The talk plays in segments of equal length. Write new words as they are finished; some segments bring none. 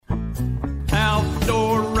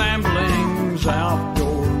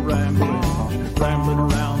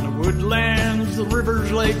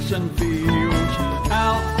lakes and fields.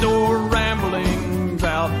 Outdoor ramblings,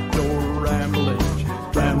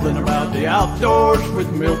 rambling about the outdoors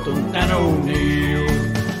with Milton and O'Neill.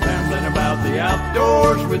 Rambling about the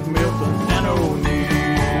outdoors with Milton and O'Neill.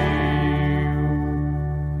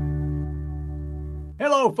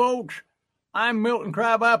 Hello, folks. I'm Milton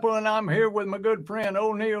Crabapple, and I'm here with my good friend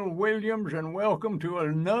O'Neill Williams, and welcome to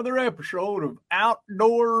another episode of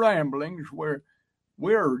Outdoor Ramblings, where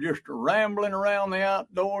we're just rambling around the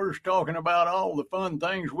outdoors, talking about all the fun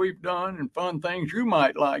things we've done and fun things you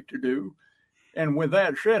might like to do. And with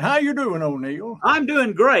that said, how you doing, O'Neill? I'm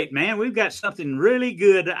doing great, man. We've got something really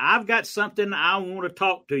good. I've got something I want to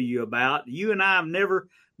talk to you about. You and I have never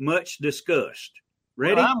much discussed.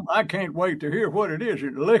 Ready? Well, I can't wait to hear what it is. Is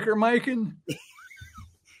it liquor making?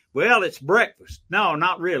 Well, it's breakfast. No,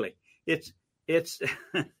 not really. It's it's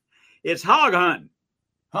hog hunting.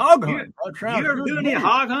 Hog hunting. You ever do any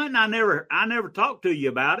hog hunting? I never talked to you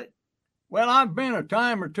about it. Well, I've been a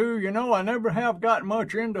time or two. You know, I never have got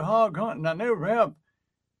much into hog hunting. I never have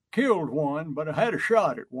killed one, but I had a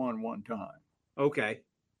shot at one time. Okay.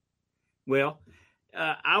 Well,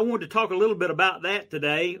 I want to talk a little bit about that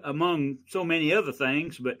today, among so many other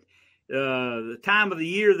things, but the time of the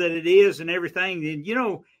year that it is and everything, you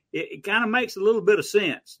know, it kind of makes a little bit of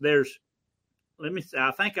sense. I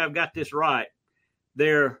think I've got this right.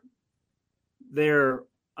 There are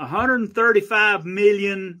 135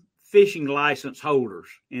 million fishing license holders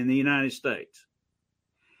in the United States.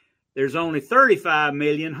 There's only 35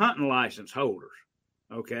 million hunting license holders,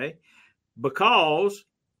 okay? Because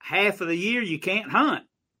half of the year you can't hunt.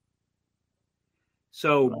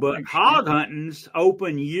 So, but hog hunting's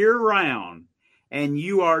open year round, and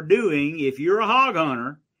you are doing, if you're a hog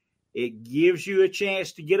hunter, it gives you a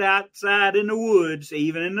chance to get outside in the woods,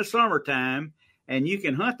 even in the summertime, and you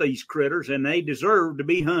can hunt these critters, and they deserve to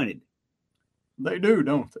be hunted. They do,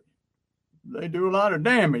 don't they? They do a lot of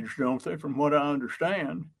damage, don't they, from what I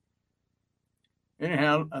understand.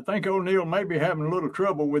 Anyhow, I think O'Neill may be having a little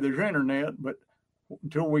trouble with his internet, but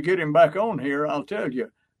until we get him back on here, I'll tell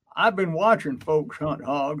you, I've been watching folks hunt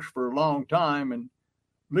hogs for a long time and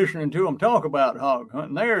listening to them talk about hog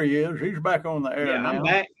hunting. There he is. He's back on the air now.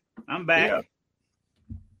 I'm back. Yeah.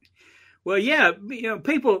 Well, yeah, you know,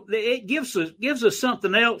 people, it gives us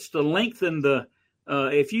something else to lengthen the.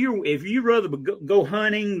 If you rather go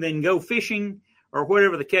hunting than go fishing or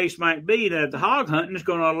whatever the case might be, that the hog hunting is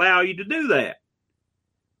going to allow you to do that.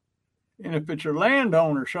 And if it's a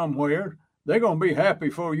landowner somewhere, they're going to be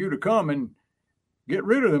happy for you to come and get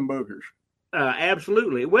rid of them boogers.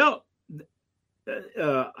 Absolutely. Well,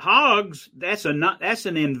 hogs, that's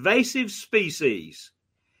an invasive species.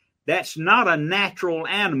 That's not a natural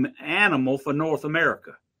animal for North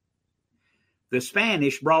America. The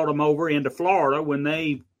Spanish brought them over into Florida when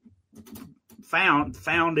they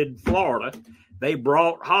founded Florida. They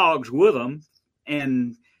brought hogs with them,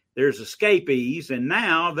 and there's escapees, and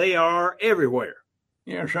now they are everywhere.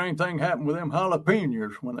 Yeah, same thing happened with them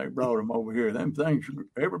jalapenos when they brought them over here. Them things,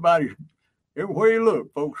 everywhere you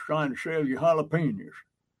look, folks trying to sell you jalapenos.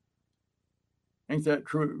 Ain't that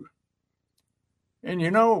true? And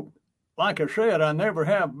you know, like I said, I never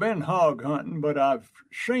have been hog hunting, but I've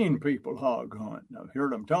seen people hog hunt. I've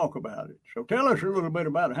heard them talk about it. So tell us a little bit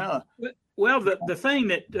about how. Well, the thing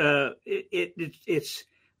that it's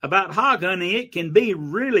about hog hunting, it can be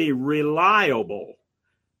really reliable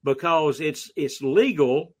because it's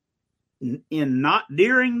legal in not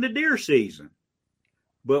during the deer season,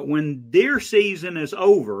 but when deer season is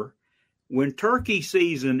over, when turkey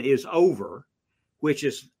season is over, which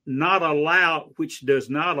does not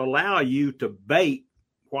allow you to bait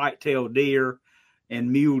white-tailed deer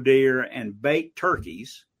and mule deer and bait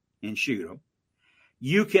turkeys and shoot them.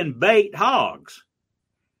 You can bait hogs,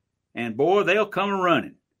 and boy, they'll come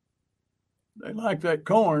running. They like that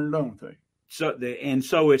corn, don't they? So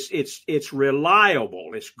it's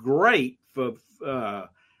reliable. It's great to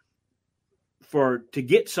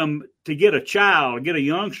get a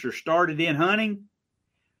youngster started in hunting.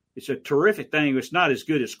 It's a terrific thing. It's not as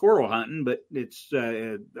good as squirrel hunting, but it's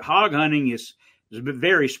hog hunting is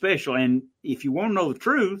very special. And if you want to know the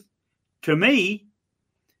truth, to me,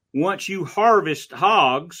 once you harvest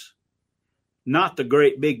hogs, not the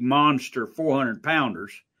great big monster 400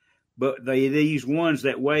 pounders, but these ones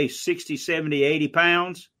that weigh 60, 70, 80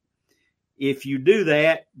 pounds, if you do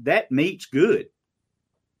that, that meat's good.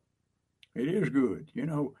 It is good. You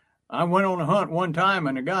know, I went on a hunt one time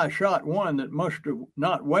and a guy shot one that must have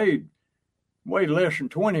not weighed less than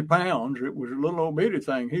 20 pounds. It was a little old bitty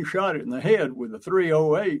thing. He shot it in the head with a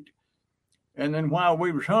 .308. And then while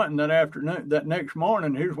we was hunting that next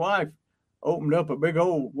morning, his wife opened up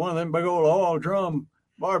one of them big old oil drum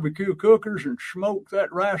barbecue cookers and smoke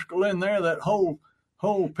that rascal in there, that whole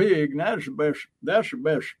pig, and that's the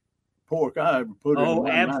best pork I ever put in one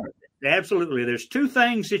night. Absolutely. There's two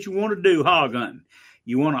things that you want to do hog hunting.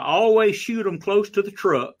 You want to always shoot them close to the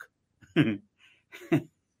truck.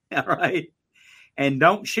 All right. And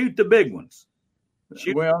don't shoot the big ones.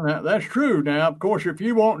 Well, now that's true. Now, of course, if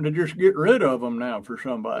you want to just get rid of them now for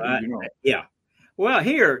somebody, Yeah. Well,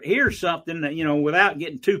 here's something that, without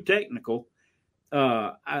getting too technical,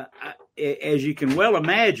 as you can well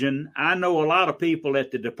imagine, I know a lot of people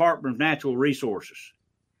at the Department of Natural Resources.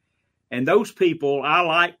 And those people, I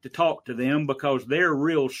like to talk to them because they're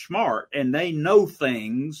real smart and they know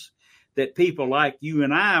things that people like you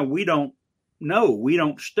and I, we don't know. We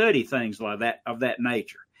don't study things like that, of that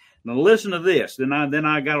nature. Now listen to this. Then I'm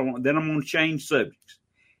going to change subjects.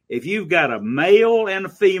 If you've got a male and a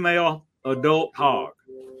female adult hog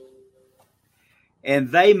and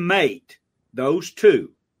they mate, those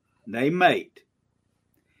two, they mate.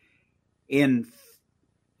 If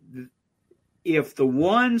the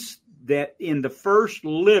ones that in the first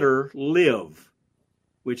litter live,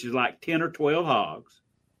 which is like 10 or 12 hogs,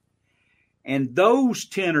 and those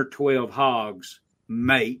 10 or 12 hogs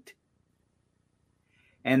mate,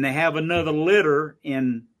 and they have another litter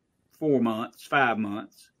in 4 months, 5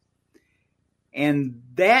 months, and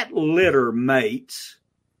that litter mates,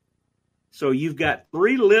 so you've got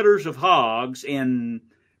 3 litters of hogs in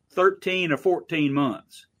 13 or 14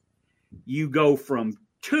 months. You go from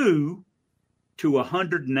 2 to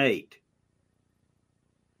 108.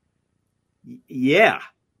 Yeah.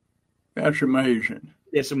 That's amazing.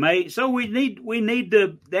 It's amazing. So we need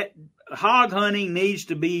that hog hunting needs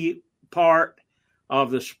to be part of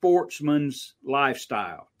the sportsman's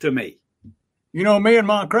lifestyle to me. Me and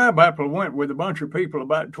my crabapple went with a bunch of people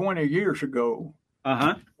about 20 years ago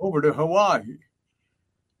over to Hawaii.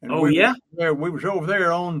 And we was over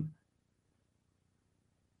there on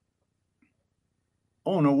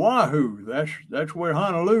Oahu. That's where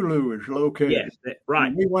Honolulu is located. Yes, right.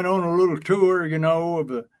 And we went on a little tour, of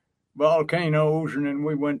the volcanoes, and then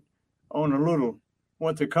we went on a little,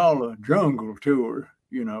 what they call a jungle tour,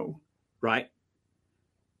 Right.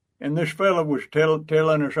 And this fellow was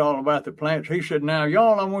telling us all about the plants. He said, now,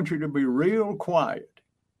 y'all, I want you to be real quiet.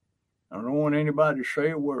 I don't want anybody to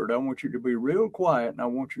say a word. I want you to be real quiet, and I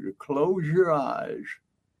want you to close your eyes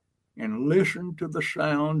and listen to the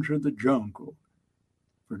sounds of the jungle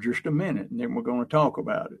for just a minute, and then we're going to talk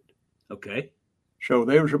about it. Okay. So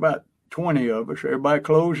there was about 20 of us. Everybody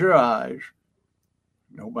closed their eyes.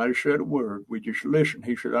 Nobody said a word. We just listened.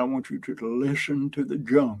 He said, I want you to listen to the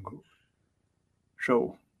jungle.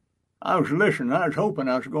 So I was listening. I was hoping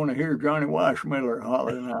I was going to hear Johnny Weissmiller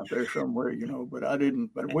hollering out there somewhere, but I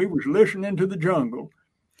didn't. But we was listening to the jungle.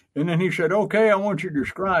 And then he said, okay, I want you to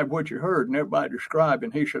describe what you heard. And everybody described.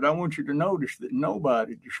 And he said, I want you to notice that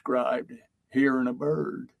nobody described hearing a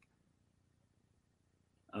bird.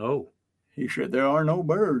 Oh. He said, there are no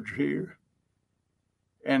birds here.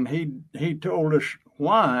 And he told us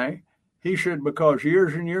why. He said, because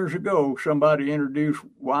years and years ago, somebody introduced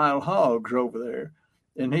wild hogs over there.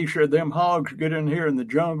 And he said, them hogs get in here in the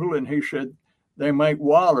jungle, and he said, they make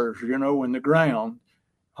wallers, in the ground.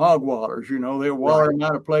 Hog wallers, they'll waller them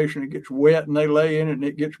out of place, and it gets wet, and they lay in it, and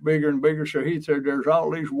it gets bigger and bigger. So he said, there's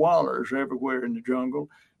all these wallers everywhere in the jungle.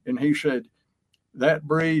 And he said, that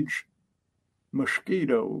breeds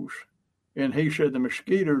mosquitoes. And he said the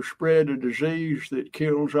mosquitoes spread a disease that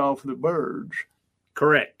kills off the birds.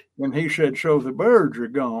 Correct. And he said, so the birds are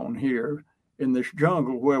gone here in this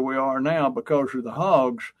jungle where we are now because of the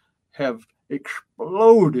hogs have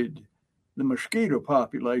exploded the mosquito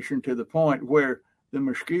population to the point where the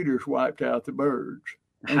mosquitoes wiped out the birds.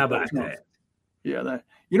 How about that? Yeah.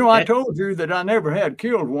 I told you that I never had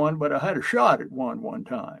killed one, but I had a shot at one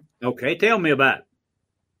time. Okay. Tell me about it.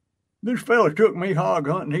 This fella took me hog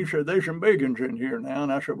hunting. He said, there's some big ones in here now.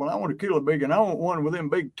 And I said, well, I want to kill a big one. I want one with them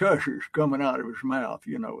big tushes coming out of his mouth,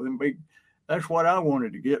 them big. That's what I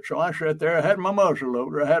wanted to get. So I sat there. I had my muzzle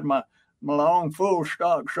loader. I had my long full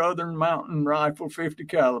stock Southern Mountain rifle 50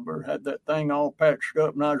 caliber. Had that thing all patched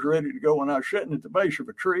up, and I was ready to go. And I was sitting at the base of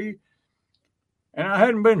a tree. And I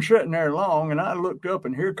hadn't been sitting there long, and I looked up,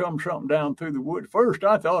 and here comes something down through the wood. First,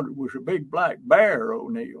 I thought it was a big black bear,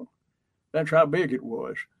 O'Neill. That's how big it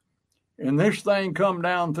was. And this thing come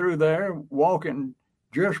down through there, walking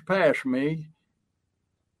just past me.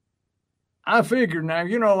 I figured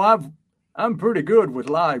now, I'm pretty good with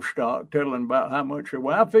livestock, telling about how much.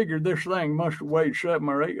 Well, I figured this thing must have weighed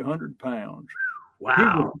 700 or 800 pounds.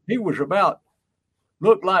 Wow. He was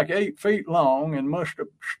looked like 8 feet long and must have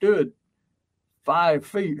stood 5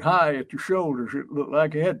 feet high at the shoulders. It looked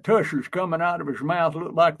like he had tushes coming out of his mouth. It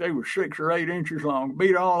looked like they were 6 or 8 inches long.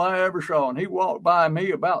 Beat all I ever saw. And he walked by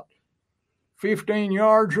me about 15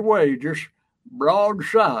 yards away, just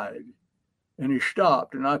broadside. And he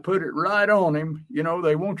stopped, and I put it right on him. You know,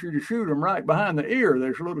 they want you to shoot him right behind the ear.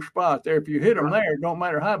 There's a little spot there. If you hit him there, it don't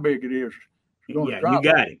matter how big it is. Yeah, you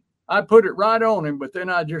got him. I put it right on him, but then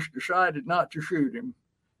I just decided not to shoot him,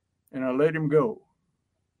 and I let him go.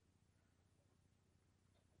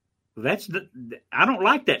 I don't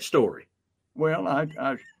like that story. Well, I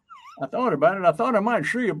thought about it. I thought I might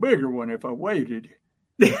see a bigger one if I waited.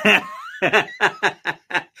 Yeah,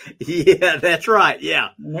 that's right. Yeah,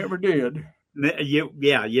 Never did.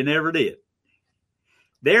 You never did.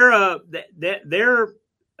 They're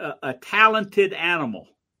a talented animal.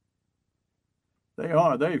 They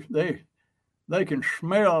are. They can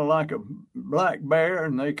smell like a black bear,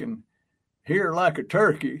 and they can hear like a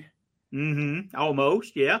turkey. Mm-hmm.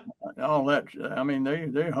 Almost, yeah. All that. I mean,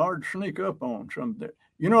 they're hard to sneak up on.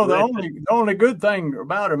 You know, the only good thing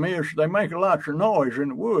about them is they make a lot of noise in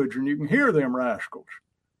the woods, and you can hear them rascals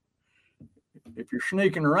if you're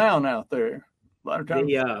sneaking around out there. A lot of times.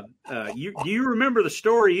 Do you remember the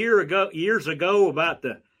story years ago about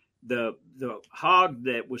the hog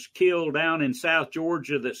that was killed down in South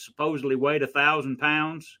Georgia that supposedly weighed 1,000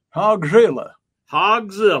 pounds? Hogzilla.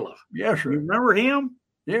 Yes, sir. You remember him?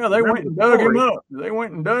 Yeah, they went and dug him up. They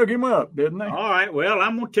went and dug him up, didn't they? All right. Well,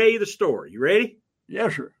 I'm going to tell you the story. You ready?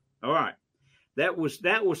 Yes, sir. All right. That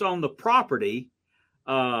was on the property.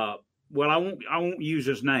 Well, I won't use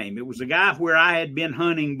his name. It was a guy where I had been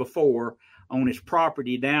hunting before on his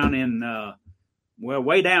property down in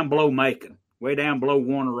way down below Macon, way down below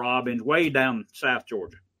Warner Robins, way down South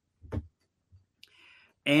Georgia.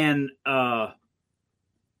 And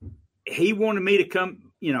he wanted me to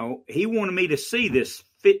come. You know, he wanted me to see this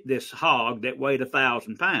hog that weighed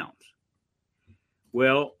 1,000 pounds.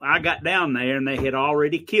 Well, I got down there and they had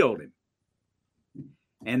already killed him.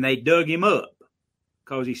 And they dug him up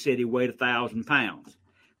because he said he weighed 1,000 pounds.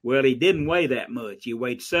 Well, he didn't weigh that much. He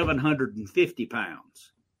weighed 750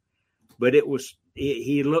 pounds. But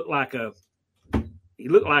he looked like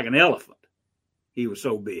an elephant. He was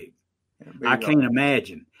so big. I can't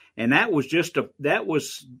imagine. And that was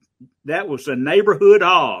a neighborhood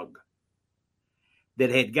hog that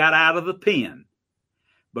had got out of the pen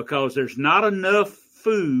because there's not enough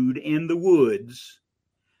food in the woods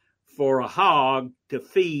for a hog to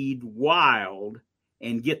feed wild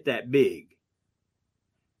and get that big.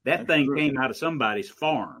 That thing came out of somebody's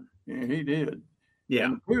farm. Yeah, he did. Yeah.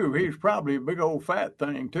 And too, he's probably a big old fat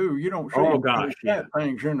thing too. You don't see fat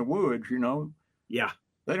things in the woods, you know. Yeah.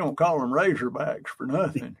 They don't call them razorbacks for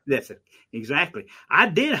nothing. That's it. Exactly. I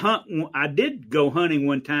did go hunting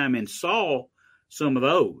one time and saw some of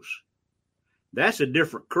those. That's a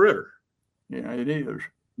different critter. Yeah, it is.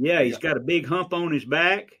 Yeah, he's got a big hump on his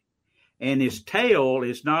back, and his tail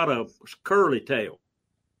is not a curly tail.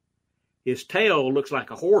 His tail looks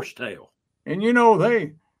like a horse tail. And you know,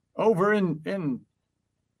 they over in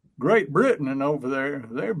Great Britain and over there,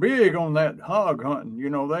 they're big on that hog hunting. You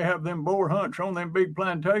know, they have them boar hunts on them big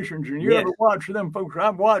plantations. And you ever watch them folks?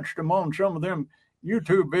 I've watched them on some of them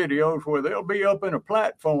YouTube videos where they'll be up in a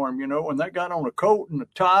platform, you know, and they got on a coat and a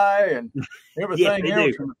tie and everything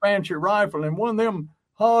else and a fancy rifle. And one of them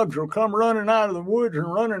hogs will come running out of the woods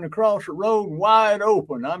and running across the road wide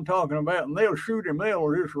open. I'm talking about, and they'll shoot him.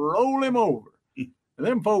 They'll just roll him over. And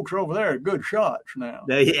them folks over there are good shots now.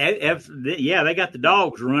 They got the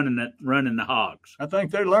dogs running the hogs. I think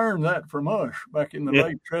they learned that from us back in the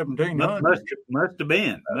late 1700s. Must have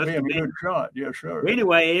been. A good shot, yes, sir.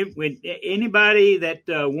 Anyway, anybody that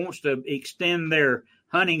wants to extend their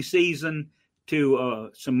hunting season to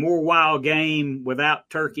some more wild game without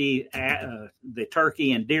turkey, the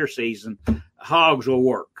turkey and deer season, hogs will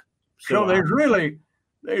work. So there's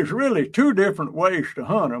really two different ways to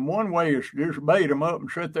hunt them. One way is to just bait them up and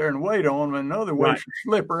sit there and wait on them. And another way is to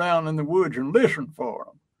slip around in the woods and listen for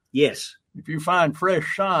them. Yes. If you find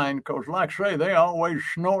fresh sign, because like I say, they always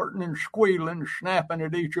snorting and squealing, snapping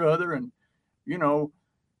at each other and, you know,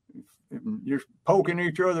 just poking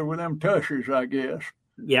each other with them tushes, I guess.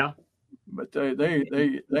 Yeah. But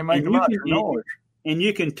they make a lot of noise. And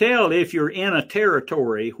you can tell if you're in a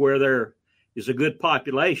territory where there is a good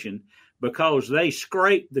population, because they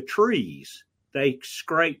scrape the trees. They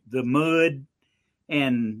scrape the mud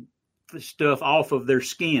and stuff off of their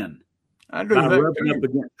skin. I do by that rubbing too. Up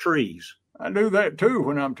against trees. I do that too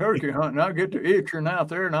when I'm turkey hunting. I get to itching out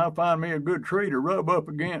there and I'll find me a good tree to rub up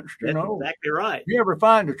against, That's exactly right. If you ever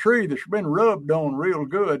find a tree that's been rubbed on real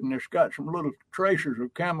good and it's got some little traces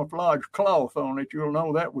of camouflage cloth on it, you'll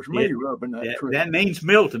know that was me rubbing that tree. That means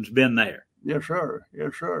Milton's been there. Yes, sir.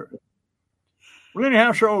 Yes, sir. Well,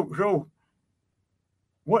 anyhow, so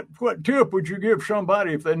what tip would you give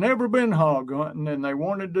somebody if they've never been hog hunting and they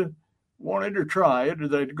wanted to try it? Do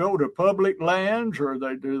they go to public lands, or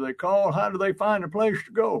do they call? How do they find a place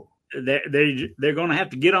to go? They're going to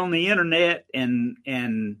have to get on the internet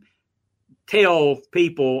and tell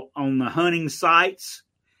people on the hunting sites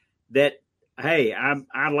that, hey,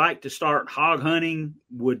 I'd like to start hog hunting.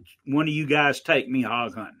 Would one of you guys take me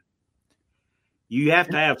hog hunting? You have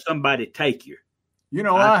to have somebody take you. You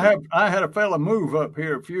know, I had a fella move up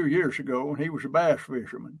here a few years ago, and he was a bass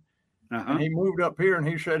fisherman. And he moved up here, and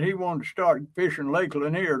he said he wanted to start fishing Lake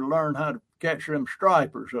Lanier to learn how to catch them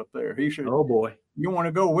stripers up there. He said, "Oh boy, you want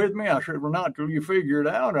to go with me?" I said, "Well, not till you figure it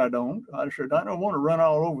out." I said, "I don't want to run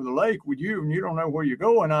all over the lake with you, and you don't know where you're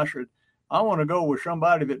going." I said, "I want to go with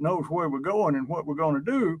somebody that knows where we're going and what we're going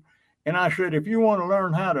to do." And I said, "If you want to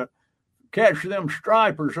learn how to catch them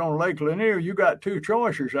stripers on Lake Lanier, you got two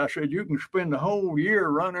choices." I said, "You can spend the whole year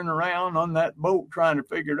running around on that boat trying to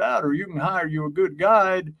figure it out, or you can hire you a good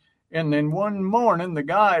guide, and then one morning the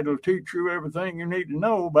guide will teach you everything you need to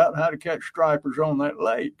know about how to catch stripers on that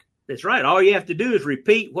lake." That's right. All you have to do is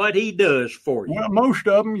repeat what he does for you. Well, most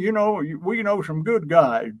of them, you know, we know some good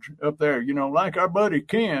guides up there, you know, like our buddy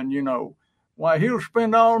Ken, you know. Why, he'll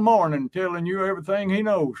spend all morning telling you everything he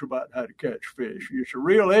knows about how to catch fish. It's a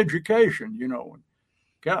real education, you know.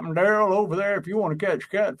 Captain Darrell over there, if you want to catch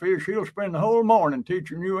catfish, he'll spend the whole morning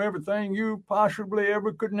teaching you everything you possibly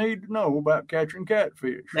ever could need to know about catching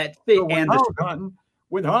catfish. That's it. So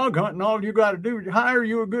with hog hunting, all you got to do is hire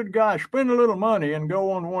you a good guy, spend a little money, and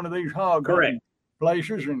go on one of these hog hunting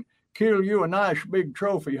places and kill you a nice big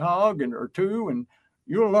trophy hog or two, and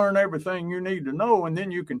you'll learn everything you need to know, and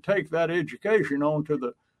then you can take that education onto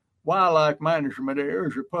the wildlife management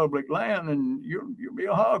areas or public land, and you'll be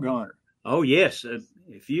a hog hunter. Oh yes,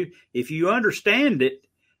 if you understand it,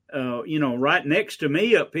 you know, right next to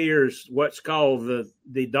me up here is what's called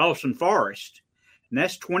the Dawson Forest, and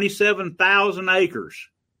that's 27,000 acres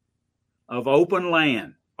of open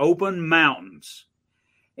land, open mountains,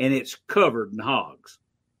 and it's covered in hogs.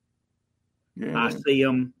 Yeah.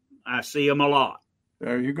 I see them a lot.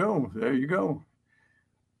 There you go.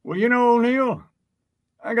 Well, you know, O'Neill,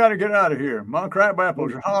 I got to get out of here. My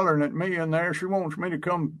crabapple's hollering at me in there. She wants me to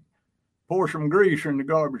come pour some grease in the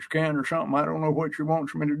garbage can or something. I don't know what she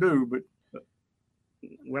wants me to do, but.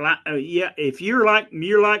 Well, if you're like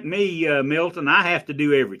me, Milton, I have to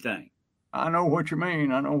do everything. I know what you mean.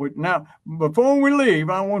 Now, before we leave,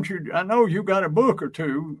 I know you got a book or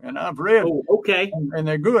two, and I've read. Oh, okay. And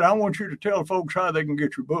they're good. I want you to tell folks how they can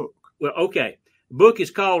get your book. Well, okay. The book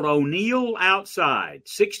is called O'Neill Outside,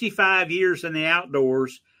 65 Years in the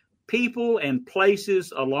Outdoors, People and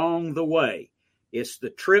Places Along the Way. It's the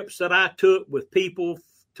trips that I took with people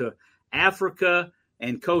to Africa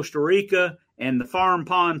and Costa Rica and the farm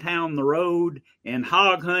pond down the road, and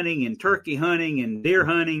hog hunting and turkey hunting and deer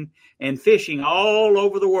hunting and fishing all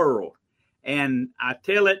over the world. And I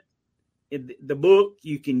tell it, the book,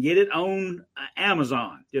 you can get it on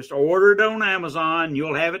Amazon. Just order it on Amazon.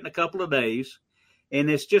 You'll have it in a couple of days. And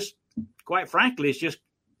it's just, quite frankly, it's just,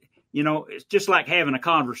 you know, it's just like having a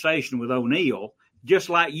conversation with O'Neill, just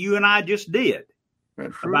like you and I just did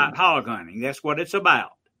about hog hunting. That's what it's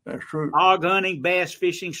about. That's true. Hog hunting, bass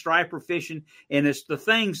fishing, striper fishing. And it's the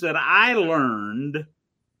things that I learned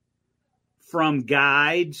from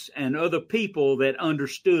guides and other people that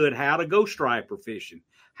understood how to go striper fishing,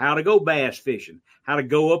 how to go bass fishing, how to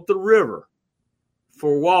go up the river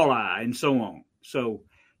for walleye and so on. So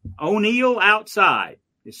O'Neill Outside.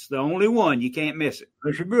 It's the only one. You can't miss it.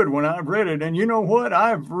 It's a good one. I've read it. And you know what?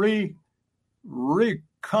 I've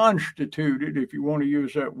reconstituted, if you want to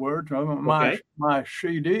use that word, my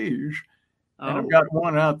CDs. And I've got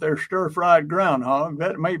one out there, Stir-Fried Groundhog.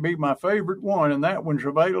 That may be my favorite one, and that one's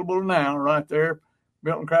available now right there,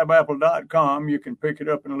 MiltonCrabapple.com. You can pick it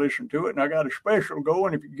up and listen to it. And I got a special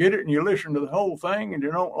going. If you get it and you listen to the whole thing and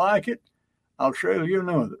you don't like it, I'll sell you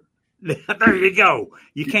another. There you go.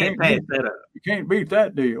 You can't pass that up. You can't beat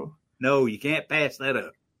that deal. No, you can't pass that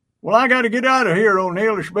up. Well, I got to get out of here,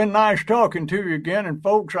 O'Neill. It's been nice talking to you again. And,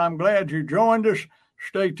 folks, I'm glad you joined us.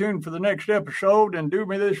 Stay tuned for the next episode. And do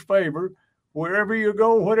me this favor. Wherever you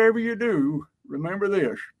go, whatever you do, remember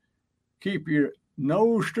this. Keep your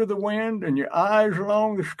nose to the wind and your eyes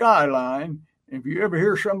along the skyline. If you ever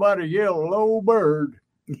hear somebody yell, "Low bird,"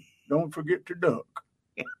 don't forget to duck.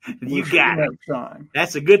 You got it. Next time.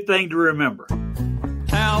 That's a good thing to remember.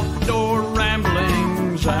 Outdoor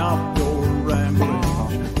ramblings, rambling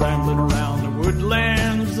around the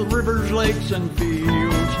woodlands, the rivers, lakes, and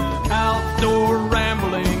fields. Outdoor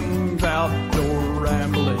ramblings,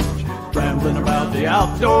 rambling about the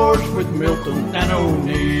outdoors with Milton and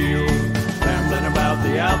O'Neill. Rambling about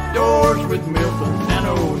the outdoors with Milton